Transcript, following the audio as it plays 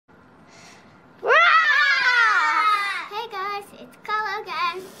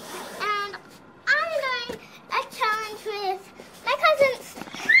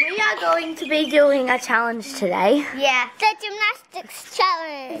be doing a challenge today. Yeah. The gymnastics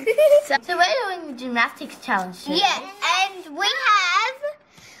challenge. So we're doing the gymnastics challenge today. Yes, and we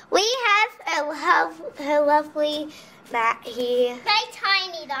have a lovely mat here. Very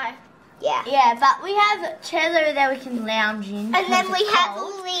tiny though. Yeah. Yeah, but we have chairs over there we can lounge in. And then we have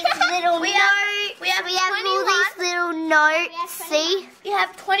all these little notes. We have all these little notes. See? We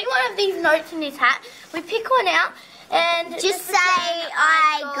have 21 of these notes in this hat. We pick one out and Just say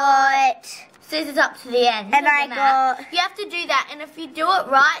I got scissors up to the end. and I got. You have to do that, and if you do it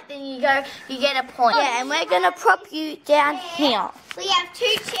right, then you get a point. Yeah, and we're gonna prop you down here We have 2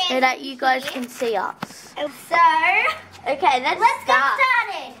 chairs. so that you guys can see us. So Okay, let's get start.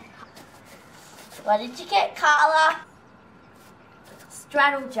 started. What did you get, Karla?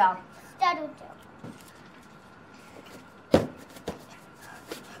 Straddle jump. Straddle jump.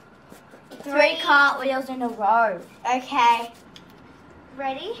 3 cartwheels in a row. Okay.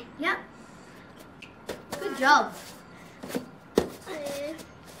 Ready? Yep. Good job.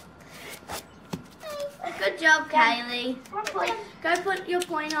 Good job, Kaylee. Go put your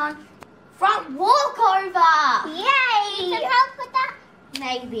point on. Front walkover. Yay! You can help with that?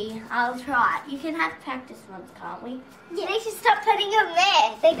 Maybe. I'll try. You can have practice ones, can't we? Yeah. They should stop putting them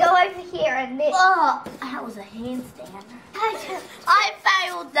there. They go over here and this. Oh, that was a handstand. I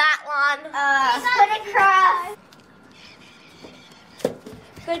failed that one. Put it across.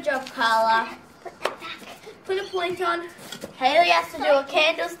 Good job, Karla. Put that back. Put a point on. Haley has to do a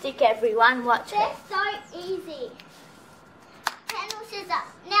candlestick, everyone. Watch it. They're so easy. Pencil, scissors.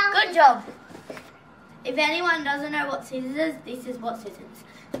 Now. Good job. If anyone doesn't know what scissors is, this is what scissors is.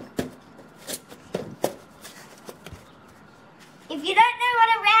 If you don't know what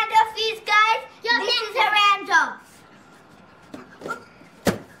a round off is, guys, this is a round off.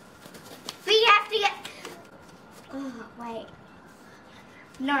 So you have to get. Oh, wait.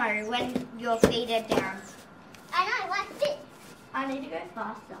 No, when your feet are down. I know, like this. I need to go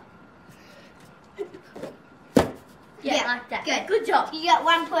faster. Yeah, like that. good. Good job. You got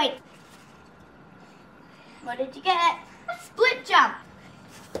 1 point. What did you get? Split jump.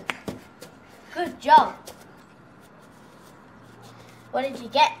 Good job. What did you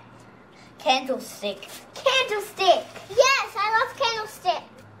get? Candlestick. Candlestick. Yes, I love candlestick.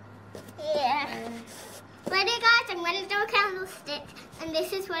 Yeah. Ready, guys? I'm going to do a candlestick, and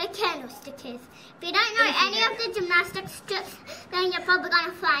this is what a candlestick is. If you don't know any of the gymnastics tricks, then you're probably going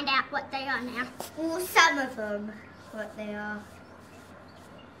to find out what they are now. Well, some of them, what they are.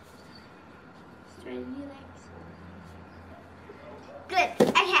 Straighten your legs. Good.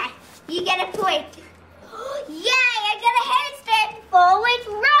 Okay. You get a point. Yay! I got a handstand forward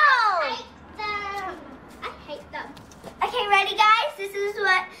roll. I hate them. Okay, ready, guys? This is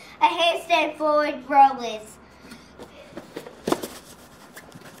what a handstand forward roll is.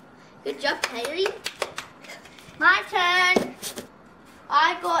 Good job, Kaylee. My turn.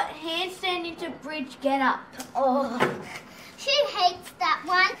 I got handstand into bridge get up. Oh. She hates that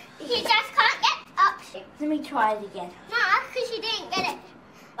one. She just can't get up. Let me try it again. No, because she didn't get it.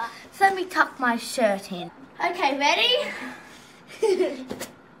 So let me tuck my shirt in. Okay, ready?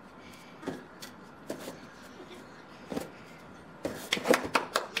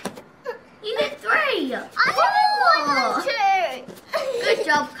 You did 3. I didn't want to. Good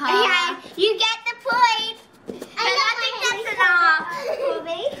job, Karla. Okay, you get the point. And I think that's enough. For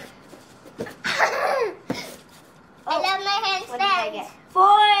me. I love my handstands.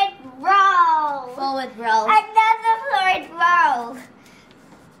 Forward roll. Forward roll. Another forward roll.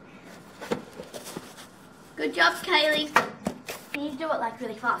 Good job, Kaylee. You need to do it like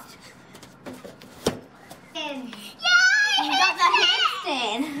really fast. Yay! You got the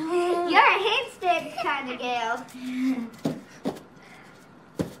handstand. You're a handstand kind of girl.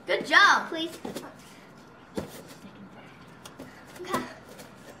 Good job. Please.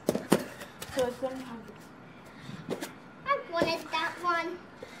 So it's going to I wanted that one.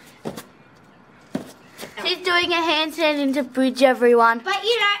 She's doing a handstand into bridge, everyone. But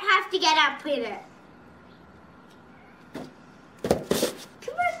you don't have to get up with it.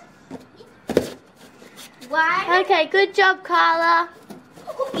 Come on. One. Okay, good job, Karla.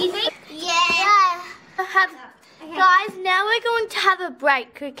 Easy? Yeah. Guys, now we're going to have a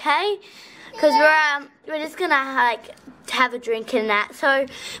break, okay? Because we're just gonna have a drink and that. So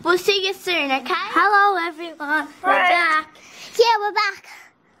we'll see you soon, okay? Hello, everyone. We're back. Yeah, we're back.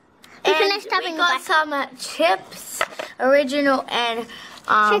 We And finished having we got some chips, original and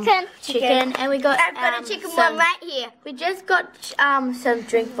chicken, and we got I've got a chicken some, one right here. We just got some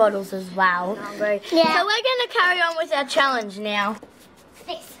drink bottles as well. Yeah. So we're gonna carry on with our challenge now.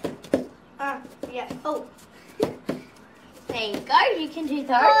 This. Yeah. Oh. There you go. You can do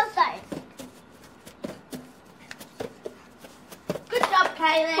those. All of those.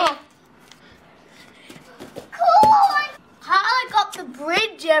 Kaylee. Cool. Karla got the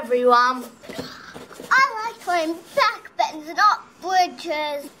bridge, everyone. I like playing back bends, not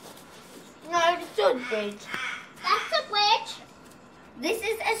bridges. No, it's a bridge. That's a bridge. This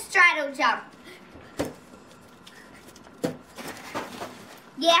is a straddle jump.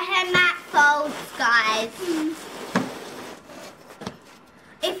 Yeah, her mat folds, guys.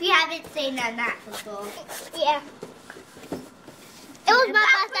 If you haven't seen her mat before. Yeah. It was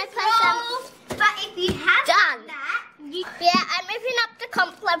my birthday present. But if you have done that, Yeah, I'm moving up to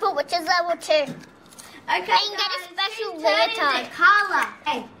comp level, which is level 2. okay, I can get a special weird time. Karla.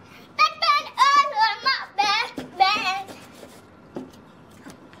 Hey. Back bend, not back bend.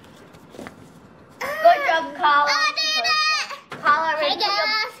 Good job, Karla. I did it! Karla, Hey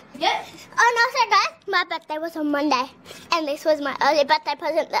guys. Yep. Oh no, so guys, my birthday was on Monday, and this was my early birthday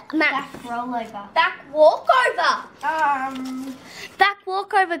present. Back rollover. Back walkover. Back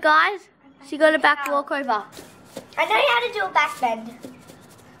walkover, guys. She got a back walkover. I know how to do a back bend.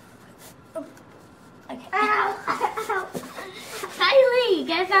 Okay. Ow. Hayley,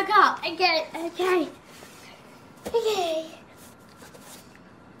 get back up. I get it. Okay. Okay.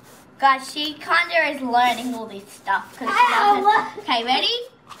 Guys, she kind of is learning all this stuff. Ow. Okay, ready?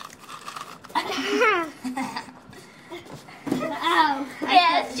 Ow.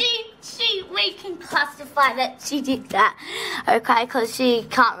 Yeah, we can classify that she did that. Okay, because she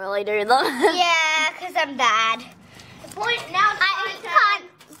can't really do them. Yeah, because I'm bad. Now I can't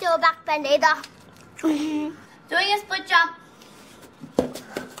do a back bend either. doing a split jump.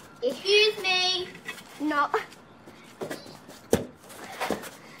 Excuse me. No.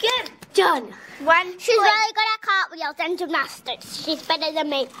 Get done. She's really good at cartwheels and gymnastics. She's better than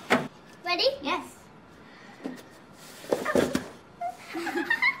me. Ready? Yes.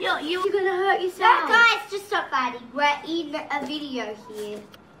 You're gonna hurt yourself. No, guys, just stop fighting. We're in a video here.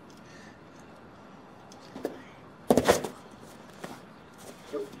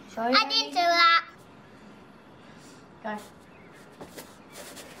 I didn't do that. Go.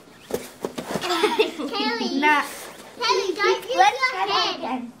 Kelly. Nah. Kelly, don't use your head.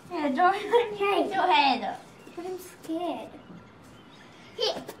 Again. Yeah, don't use your head. But I'm scared.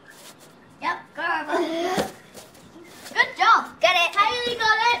 Here. Yep, go over. Good job. Got it. Hayley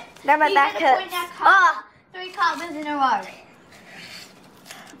got it. Now my You back gotta hurts. point that card 3 covers in a row.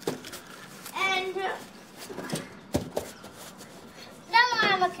 And No,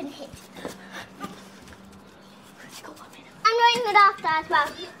 Mama can hit. I'm doing it after as well.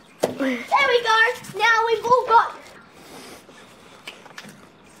 there we go. Now we've all got.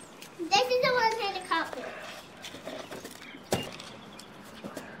 This is the one-handed cartwheel.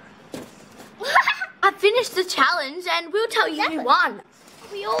 I finished the challenge and we'll tell you who won.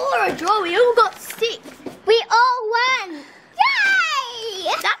 We all are a draw. We all got 6. We all won.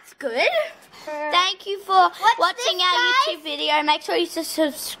 Yay! That's good. Thank you for watching our YouTube video. Make sure you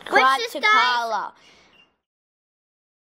subscribe to Karla.